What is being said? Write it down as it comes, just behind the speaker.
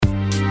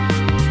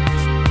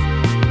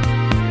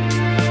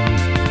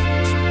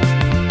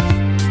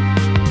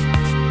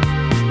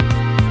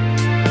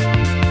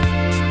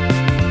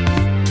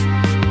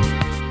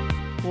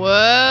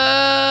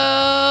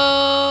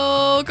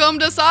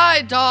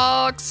Pride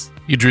Dogs.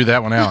 You drew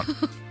that one out.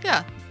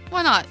 Yeah,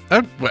 why not?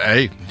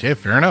 Hey, yeah,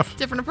 fair enough.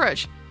 Different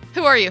approach.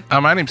 Who are you?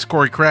 My name's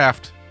Corey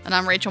Kraft. And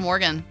I'm Rachel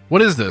Morgan.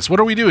 What is this? What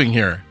are we doing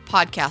here?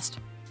 Podcast.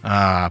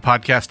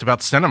 Podcast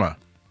about cinema.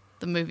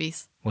 The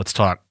movies. Let's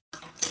talk.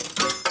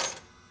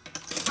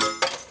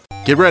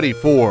 Get ready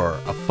for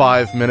a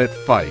 5-minute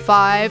fight.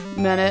 5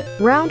 minute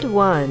Round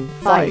 1.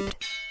 Fight.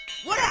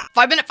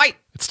 5 minute fight.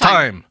 It's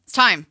time. It's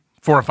time.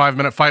 For a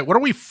 5-minute fight. What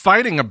are we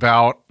fighting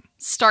about?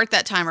 Start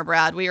that timer,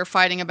 Brad. We are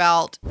fighting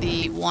about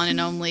the one and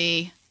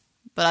only,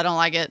 but I don't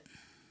like it.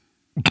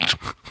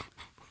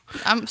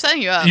 I'm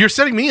setting you up. You're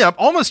setting me up.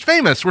 Almost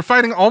Famous. We're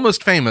fighting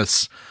Almost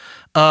Famous,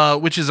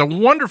 which is a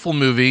wonderful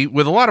movie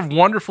with a lot of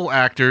wonderful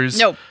actors.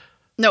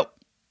 Nope.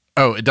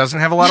 Oh, it doesn't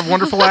have a lot of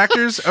wonderful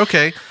actors?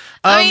 Okay.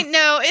 I mean,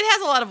 no, it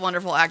has a lot of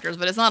wonderful actors,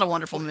 but it's not a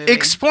wonderful movie.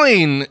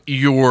 Explain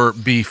your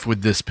beef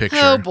with this picture.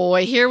 Oh,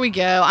 boy. Here we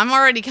go. I'm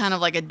already kind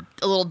of like a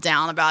little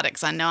down about it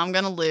because I know I'm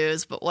going to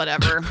lose, but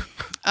whatever.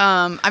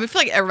 I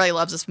feel like everybody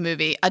loves this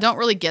movie. I don't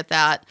really get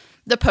that.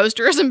 The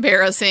poster is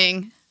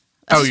embarrassing.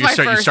 That's you're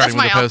starting that's with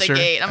my the out poster? the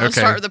gate. I'm going to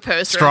start with the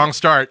poster. Strong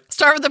start.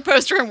 Start with the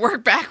poster and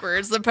work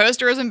backwards. The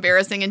poster is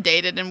embarrassing and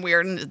dated and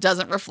weird, and it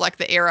doesn't reflect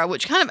the era,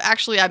 which kind of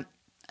actually I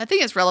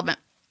think it's relevant.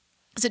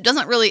 Because it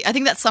doesn't really, I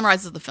think that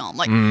summarizes the film.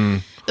 Like,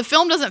 the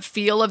film doesn't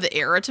feel of the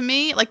era to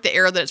me, like the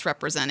era that it's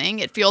representing.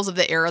 It feels of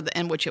the era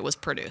in which it was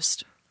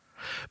produced.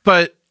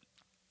 But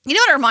you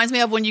know what it reminds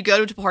me of when you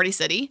go to Party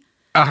City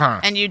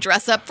and you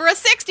dress up for a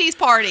 60s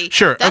party?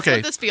 Sure, That's okay.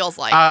 what this feels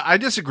like. I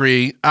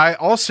disagree. I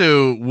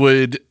also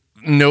would,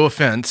 no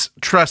offense,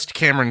 trust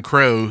Cameron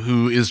Crowe,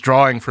 who is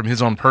drawing from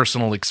his own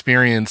personal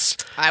experience.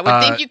 I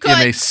would think you could.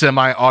 In a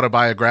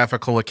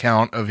semi-autobiographical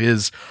account of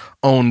his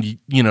own,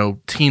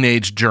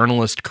 teenage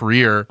journalist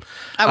career.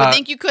 I would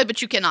think you could,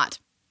 but you cannot.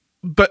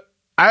 But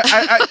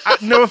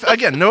no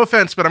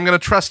offense, but I'm going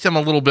to trust him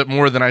a little bit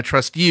more than I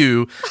trust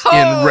you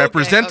in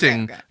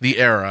representing the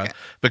era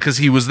because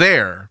he was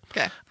there.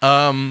 Okay.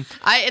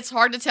 It's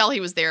hard to tell he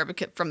was there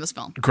from this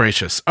film.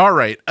 Gracious. All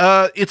right.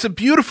 It's a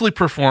beautifully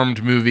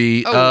performed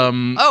movie.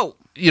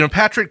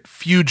 Patrick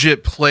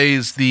Fugit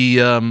plays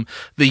the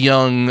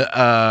young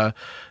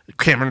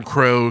Cameron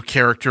Crowe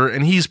character,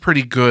 and he's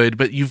pretty good,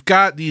 but you've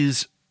got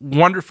these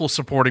wonderful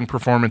supporting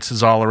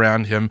performances all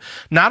around him,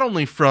 not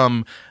only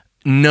from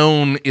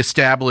known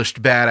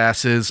established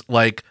badasses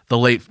like the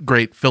late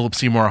great Philip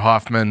Seymour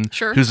Hoffman,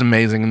 who's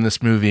amazing in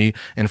this movie,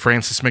 and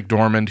Frances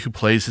McDormand, who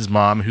plays his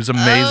mom, who's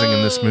amazing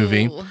in this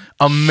movie.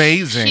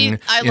 Amazing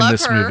in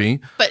this movie.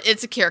 But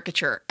it's a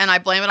caricature, and I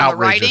blame it on the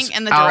writing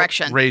and the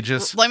direction.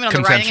 Outrageous. Blame it on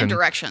the writing and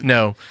direction.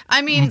 No.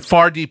 I mean,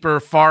 far deeper,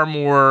 far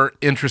more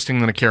interesting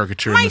than a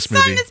caricature in this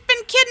movie. My son has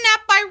been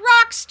kidnapped by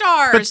rock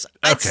stars.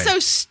 It's so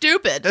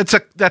stupid.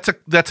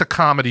 That's a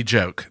comedy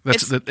joke.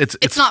 It's not funny.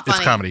 It's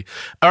comedy.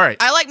 All right.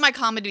 I like my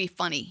comedy to be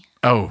funny.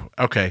 Oh,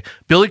 okay.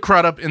 Billy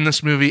Crudup in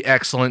this movie,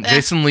 excellent.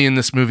 Jason Lee in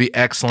this movie,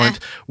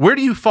 excellent. Where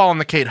do you fall on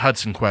the Kate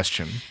Hudson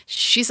question?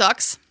 She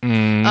sucks.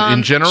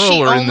 In general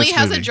or in this movie? She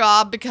only has a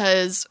job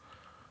because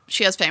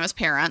she has famous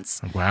parents.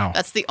 Wow.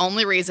 That's the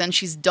only reason.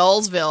 She's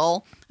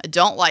Dullsville. I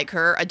don't like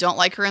her. I don't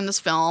like her in this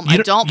film.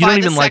 You don't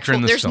even like her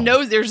in this film.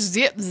 There's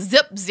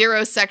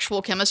zero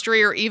sexual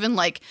chemistry or even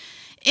like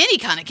any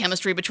kind of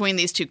chemistry between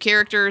these two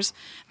characters.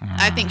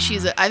 I think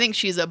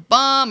she's a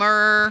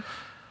bummer.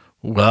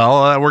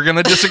 Well, we're going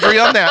to disagree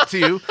on that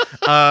too,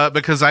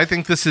 because I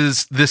think this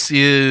is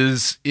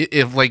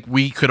if like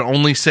we could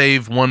only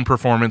save one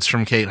performance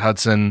from Kate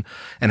Hudson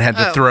and had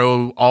to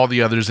throw all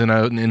the others in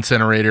an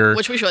incinerator,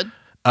 which we should.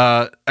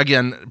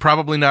 Again,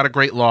 probably not a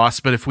great loss,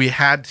 but if we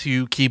had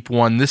to keep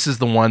one, this is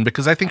the one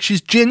because I think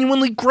she's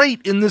genuinely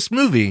great in this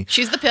movie.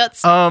 She's the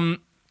pits.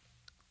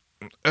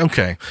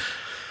 Okay.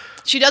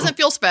 She doesn't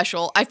feel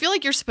special. I feel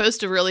like you're supposed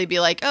to really be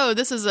like, oh,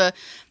 this is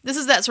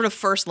that sort of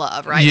first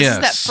love, right? Yes. This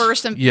is that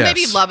first,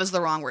 maybe love is the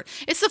wrong word.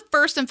 It's the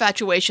first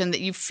infatuation that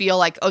you feel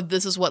like, oh,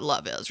 this is what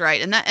love is,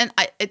 right? And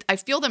I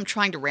feel them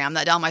trying to ram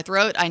that down my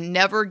throat. I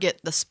never get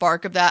the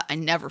spark of that. I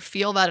never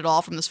feel that at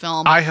all from this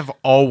film. I have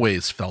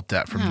always felt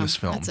that from this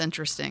film. That's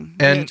interesting.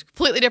 And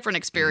completely different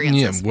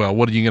experiences. Yeah, well,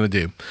 what are you going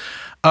to do?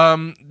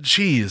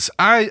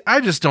 I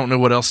just don't know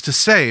what else to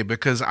say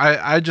because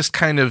I just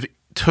kind of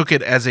took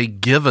it as a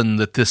given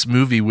that this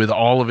movie with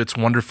all of its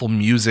wonderful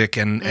music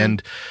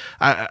and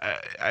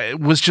I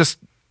was just,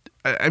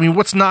 I mean,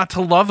 what's not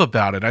to love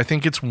about it? I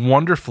think it's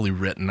wonderfully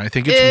written. I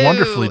think it's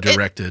wonderfully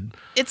directed.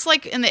 It's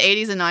like in the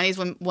 80s and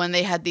 90s when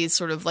they had these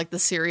sort of like the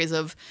series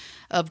of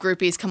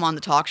groupies come on the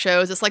talk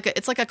shows. It's like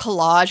a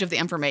collage of the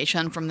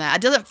information from that.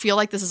 It doesn't feel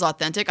like this is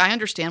authentic. I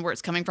understand where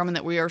it's coming from and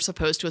that we are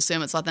supposed to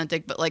assume it's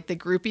authentic, but like the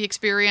groupie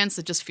experience,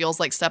 it just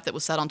feels like stuff that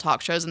was said on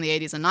talk shows in the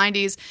 80s and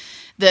 90s.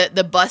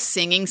 The bus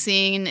singing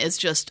scene is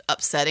just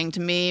upsetting to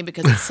me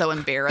because it's so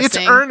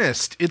embarrassing. It's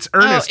earnest. It's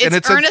earnest. And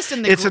it's earnest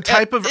it's a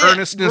type of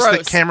earnestness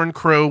that Cameron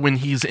Crowe, when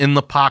he's in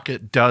the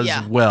pocket, does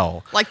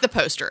well. Like the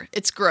poster.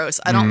 It's gross.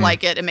 I don't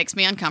like it. It makes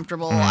me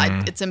uncomfortable.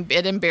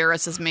 It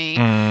embarrasses me.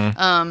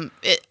 I'm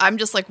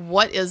just like,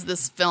 what is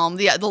this film?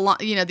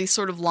 These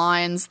sort of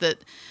lines that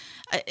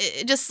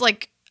it just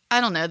like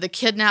I don't know, the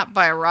kidnapped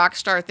by a rock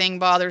star thing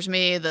bothers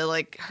me. The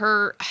like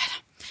her,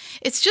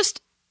 it's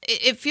just.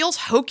 It feels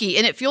hokey,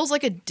 and it feels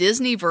like a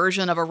Disney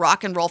version of a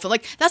rock and roll film.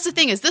 Like, that's the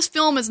thing, is this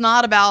film is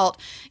not about,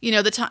 you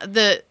know,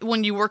 the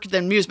when you work at the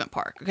amusement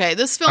park. Okay,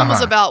 this film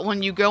is about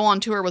when you go on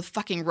tour with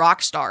fucking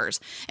rock stars,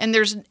 and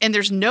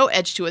there's no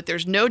edge to it.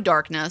 There's no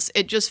darkness.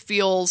 It just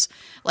feels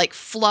like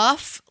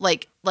fluff.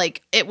 Like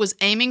it was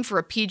aiming for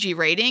a PG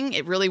rating.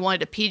 It really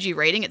wanted a PG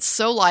rating. It's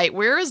so light.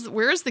 Where is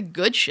the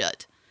good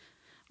shit?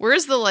 Where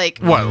is the like?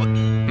 What?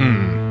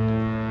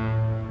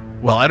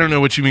 Well, I don't know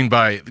what you mean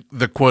by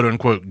the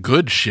quote-unquote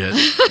good shit.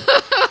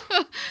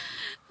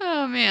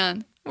 Oh,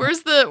 man.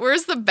 Where's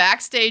the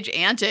backstage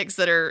antics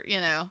that are, you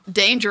know,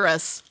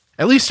 dangerous?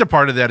 At least a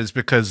part of that is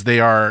because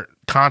they are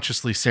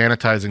consciously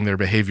sanitizing their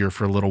behavior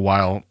for a little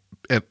while,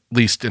 at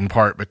least in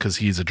part because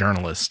he's a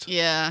journalist.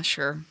 Yeah,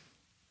 sure.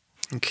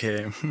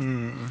 Okay.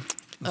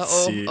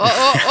 Let's Uh-oh. see.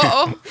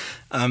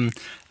 Uh-oh.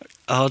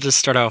 I'll just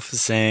start off with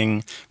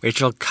saying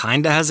Rachel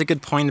kind of has a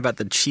good point about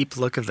the cheap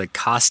look of the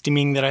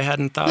costuming that I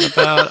hadn't thought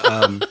about. So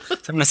I'm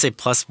going to say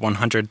plus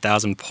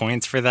 100,000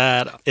 points for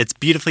that. It's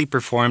beautifully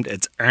performed.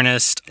 It's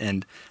earnest.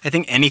 And I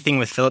think anything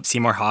with Philip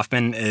Seymour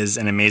Hoffman is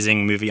an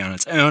amazing movie on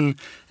its own.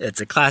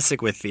 It's a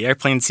classic with the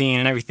airplane scene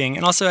and everything.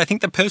 And also, I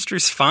think the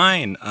poster's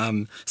fine.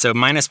 So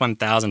minus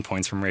 1,000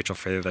 points from Rachel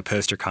for the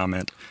poster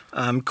comment.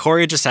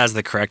 Corey just has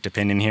the correct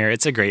opinion here.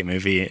 It's a great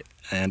movie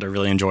and a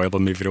really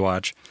enjoyable movie to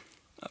watch.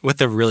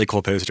 With a really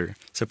cool poster.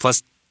 So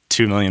plus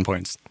 2 million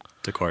points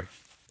to Corey.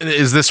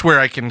 Is this where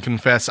I can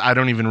confess I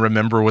don't even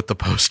remember what the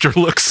poster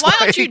looks like?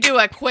 Why don't you do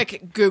a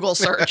quick Google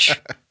search?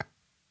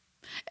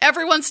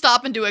 Everyone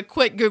stop and do a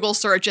quick Google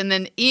search and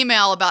then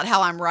email about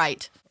how I'm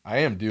right. I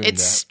am doing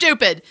It's that.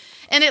 stupid.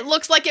 And it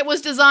looks like it was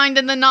designed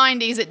in the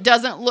 90s. It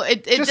doesn't look...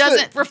 It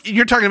doesn't...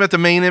 You're talking about the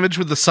main image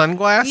with the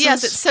sunglasses?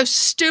 Yes, it's so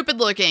stupid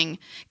looking.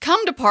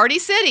 Come to Party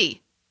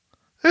City.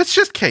 It's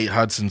just Kate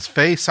Hudson's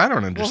face. I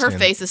don't understand. Well, her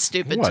face is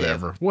stupid,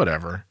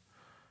 Whatever.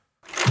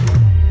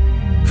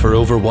 For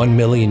over 1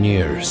 million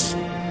years,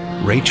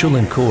 Rachel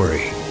and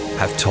Corey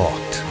have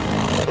talked.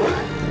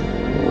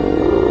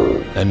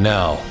 And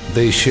now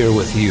they share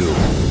with you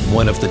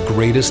one of the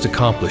greatest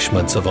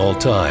accomplishments of all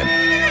time.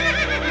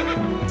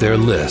 Their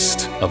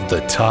list of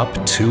the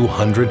top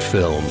 200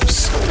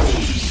 films.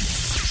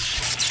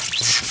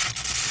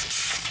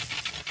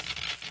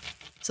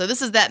 So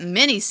this is that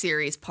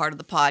mini-series part of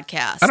the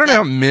podcast. I don't know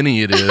how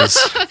many it is.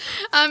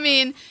 I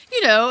mean,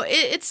 you know,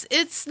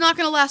 it's not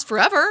going to last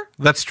forever.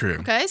 That's true.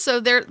 Okay,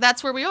 so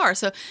that's where we are.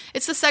 So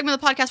it's the segment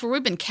of the podcast where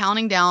we've been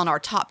counting down our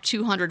top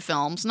 200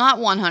 films, not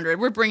 100.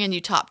 We're bringing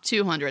you top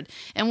 200.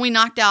 And we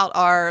knocked out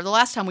the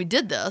last time we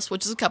did this,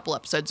 which is a couple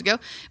episodes ago,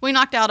 we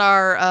knocked out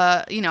our,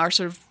 our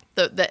sort of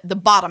the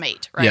bottom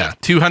 8, right? Yeah,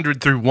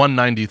 200 through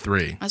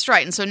 193. That's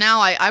right. And so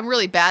now I'm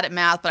really bad at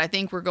math, but I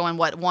think we're going,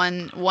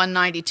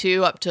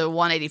 192 up to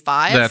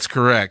 185? That's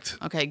correct.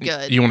 Okay,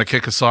 good. You want to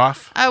kick us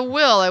off? I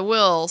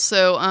will.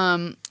 So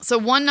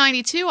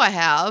 192 I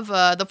have,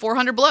 The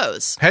 400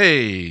 Blows.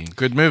 Hey,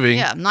 good movie.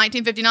 Yeah,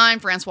 1959,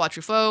 Francois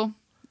Truffaut.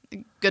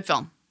 Good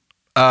film.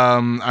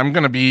 I'm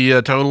going to be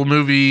a total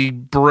movie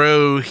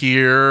bro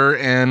here,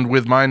 and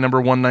with my number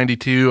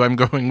 192, I'm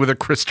going with a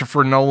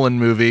Christopher Nolan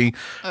movie.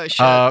 Oh,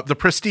 shit. The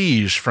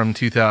Prestige from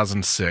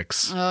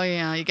 2006. Oh,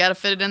 yeah. You got to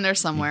fit it in there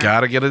somewhere. Got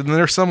to get it in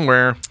there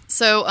somewhere.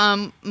 So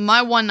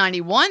my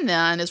 191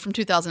 then is from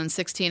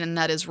 2016, and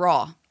that is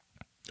Raw.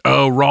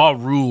 Oh, Raw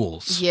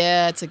rules.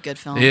 Yeah, it's a good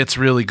film. It's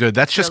really good.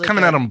 That's just really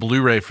coming good. out on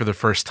Blu-ray for the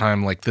first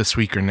time, like this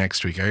week or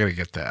next week. I got to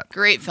get that.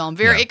 Great film.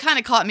 It kind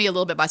of caught me a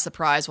little bit by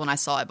surprise when I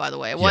saw it, by the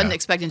way. I wasn't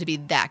expecting it to be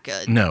that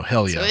good. No,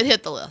 hell yeah. So it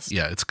hit the list.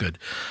 Yeah, it's good.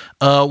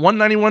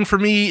 191 for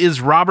me is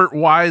Robert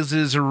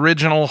Wise's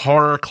original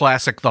horror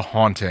classic, The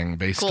Haunting,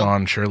 based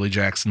on Shirley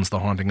Jackson's The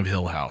Haunting of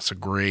Hill House. A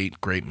great,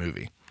 great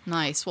movie.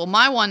 Nice. Well,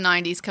 my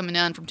 190 is coming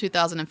in from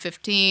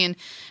 2015,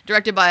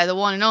 directed by the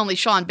one and only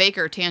Sean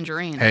Baker,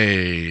 Tangerine.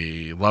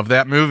 Hey, love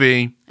that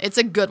movie. It's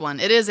a good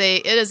one. It is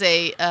a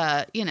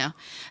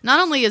not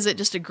only is it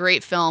just a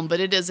great film,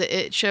 but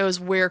it shows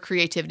where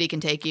creativity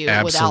can take you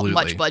without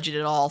much budget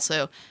at all.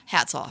 So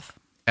hats off.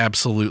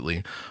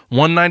 Absolutely.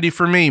 190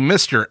 for me.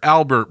 Mr.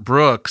 Albert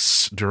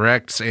Brooks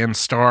directs and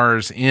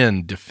stars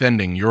in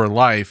Defending Your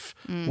Life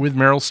with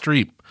Meryl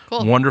Streep.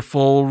 Cool.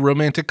 Wonderful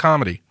romantic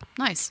comedy.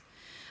 Nice.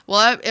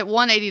 Well, at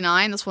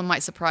 189, this one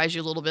might surprise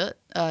you a little bit.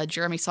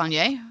 Jeremy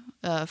Saulnier,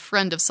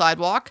 friend of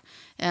Sidewalk,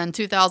 and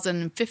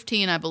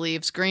 2015, I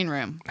believe, Green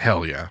Room.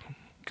 Hell yeah.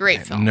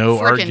 Great film. No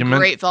Frickin' argument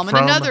great film.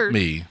 And from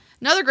me.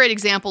 Another great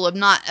example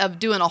of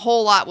doing a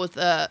whole lot with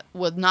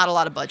not a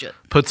lot of budget.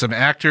 Put some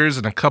actors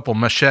and a couple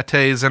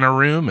machetes in a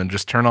room and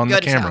just turn on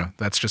the camera. Film.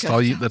 That's just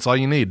that's all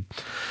you need.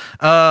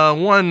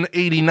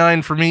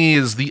 189 for me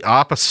is the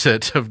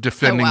opposite of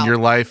Defending Your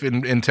Life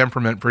in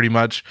temperament, pretty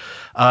much.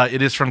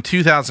 It is from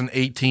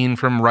 2018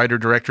 from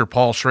writer-director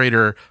Paul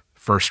Schrader,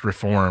 First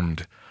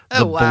Reformed.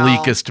 The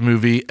bleakest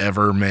movie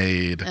ever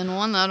made. And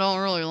one that I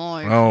don't really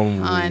like.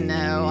 Oh. I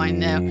know.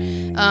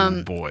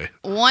 Boy.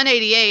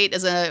 188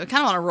 is kind of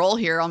on a roll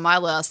here on my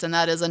list, and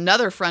that is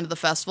another friend of the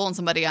festival and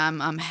somebody I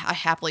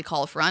happily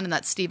call a friend, and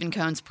that's Stephen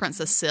Cohn's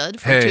Princess Sid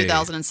from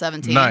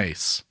 2017.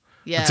 Nice.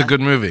 Yeah. It's a good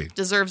movie.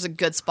 Deserves a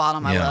good spot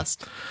on my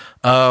list.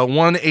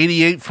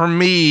 188 from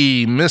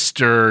me,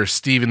 Mr.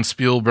 Steven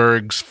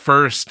Spielberg's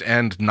first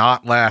and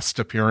not last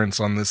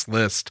appearance on this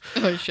list.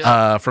 Oh,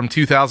 shit. From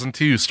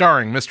 2002,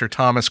 starring Mr.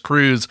 Thomas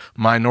Cruise,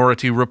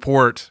 Minority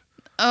Report.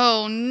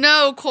 Oh,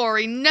 no,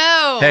 Corey,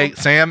 no. Hey,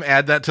 Sam,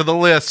 add that to the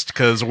list,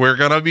 because we're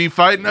going to be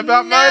fighting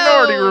about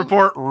Minority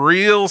Report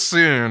real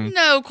soon.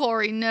 No,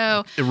 Corey,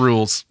 no. It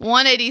rules.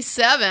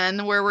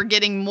 187, where we're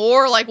getting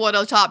more like what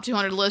a top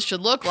 200 list should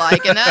look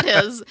like, and that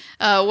is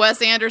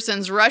Wes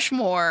Anderson's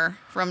Rushmore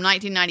from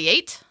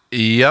 1998.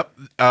 Yep.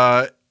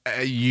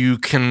 You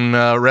can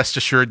rest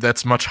assured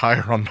that's much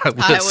higher on my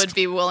list. I would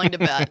be willing to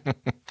bet.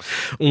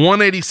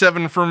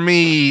 187 for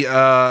me.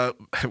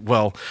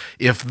 Well,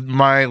 if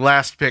my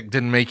last pick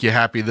didn't make you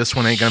happy, this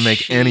one ain't going to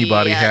make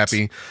anybody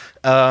happy.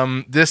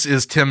 This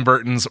is Tim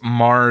Burton's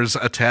Mars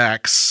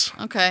Attacks.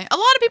 Okay. A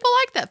lot of people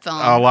like that film.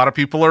 A lot of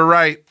people are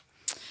right.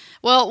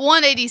 Well,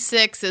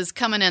 186 is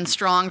coming in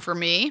strong for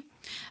me.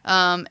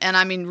 And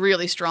I mean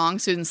really strong.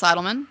 Susan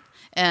Seidelman.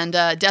 And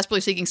Desperately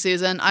Seeking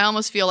Susan. I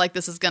almost feel like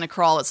this is going to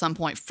crawl at some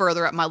point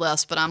further up my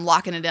list, but I'm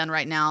locking it in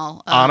right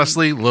now.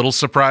 Honestly, little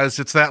surprised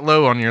it's that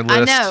low on your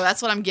list. I know.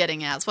 That's what I'm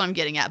getting at.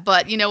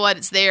 But you know what?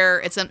 It's there.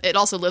 It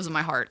also lives in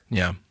my heart.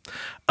 Yeah.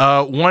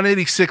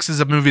 186 is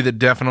a movie that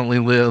definitely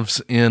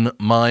lives in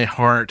my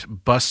heart.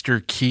 Buster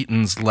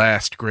Keaton's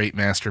last great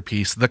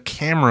masterpiece, The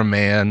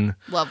Cameraman.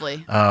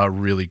 Lovely.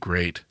 Really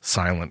great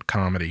silent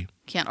comedy.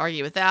 Can't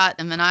argue with that.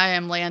 And then I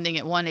am landing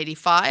at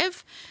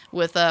 185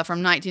 with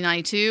from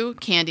 1992,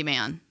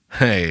 Candyman.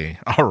 Hey,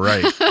 all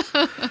right.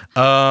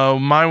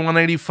 My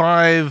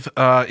 185,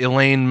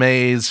 Elaine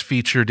May's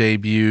feature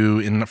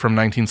debut from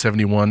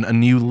 1971, A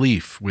New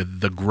Leaf, with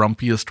the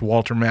grumpiest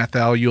Walter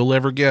Matthau you'll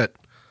ever get.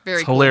 Very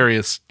it's cool.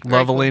 Hilarious.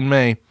 Love Very Elaine cool.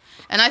 May.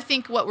 And I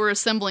think what we're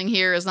assembling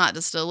here is not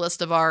just a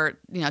list of our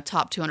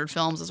top 200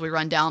 films as we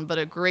run down, but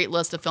a great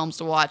list of films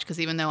to watch, because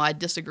even though I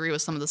disagree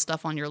with some of the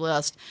stuff on your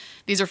list,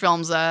 these are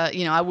films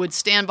I would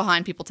stand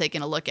behind people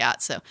taking a look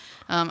at. So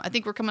I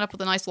think we're coming up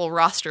with a nice little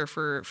roster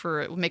for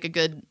make a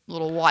good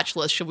little watch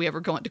list should we ever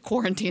go into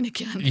quarantine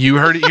again. You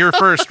heard it here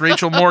first.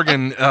 Rachel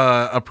Morgan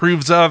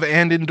approves of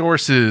and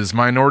endorses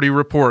Minority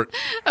Report.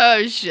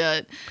 Oh,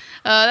 shit.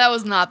 That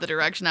was not the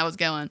direction I was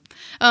going.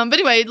 But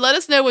anyway, let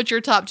us know what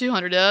your top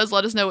 200 is.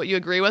 Let us know what you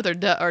agree with or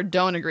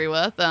don't agree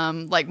with,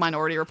 like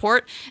Minority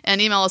Report. And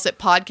email us at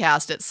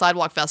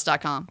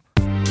podcast@sidewalkfest.com.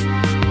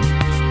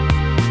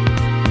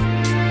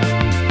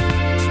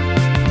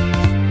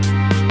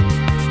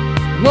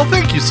 Well,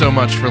 thank you so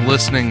much for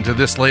listening to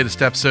this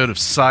latest episode of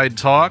Side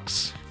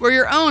Talks. We're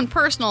your own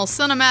personal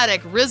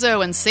cinematic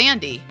Rizzo and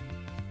Sandy.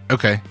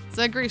 Okay. It's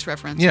a Grease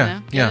reference. Yeah, you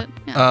know? yeah. Get it?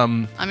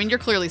 Yeah. I mean, you're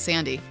clearly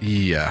Sandy.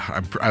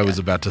 Yeah, I was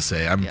about to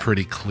say, I'm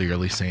pretty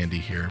clearly Sandy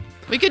here.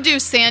 We could do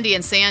Sandy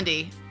and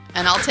Sandy,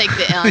 and I'll take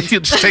the end. You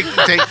just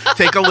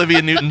take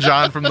Olivia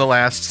Newton-John from the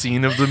last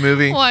scene of the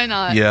movie. Why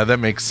not? Yeah, that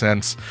makes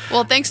sense.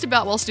 Well, thanks to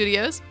Boutwell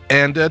Studios.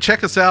 And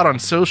check us out on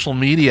social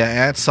media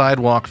at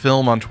Sidewalk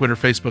Film on Twitter,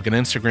 Facebook, and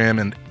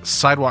Instagram, and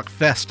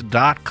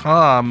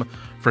sidewalkfest.com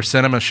for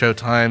cinema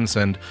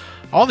showtimes and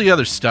all the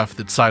other stuff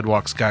that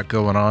Sidewalk's got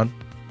going on.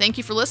 Thank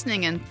you for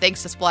listening, and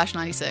thanks to Splash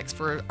 96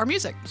 for our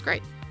music. It's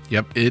great.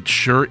 Yep, it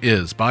sure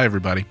is. Bye,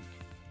 everybody.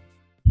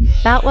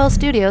 Boutwell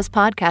Studios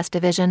Podcast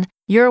Division.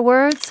 Your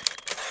words,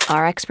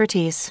 our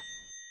expertise.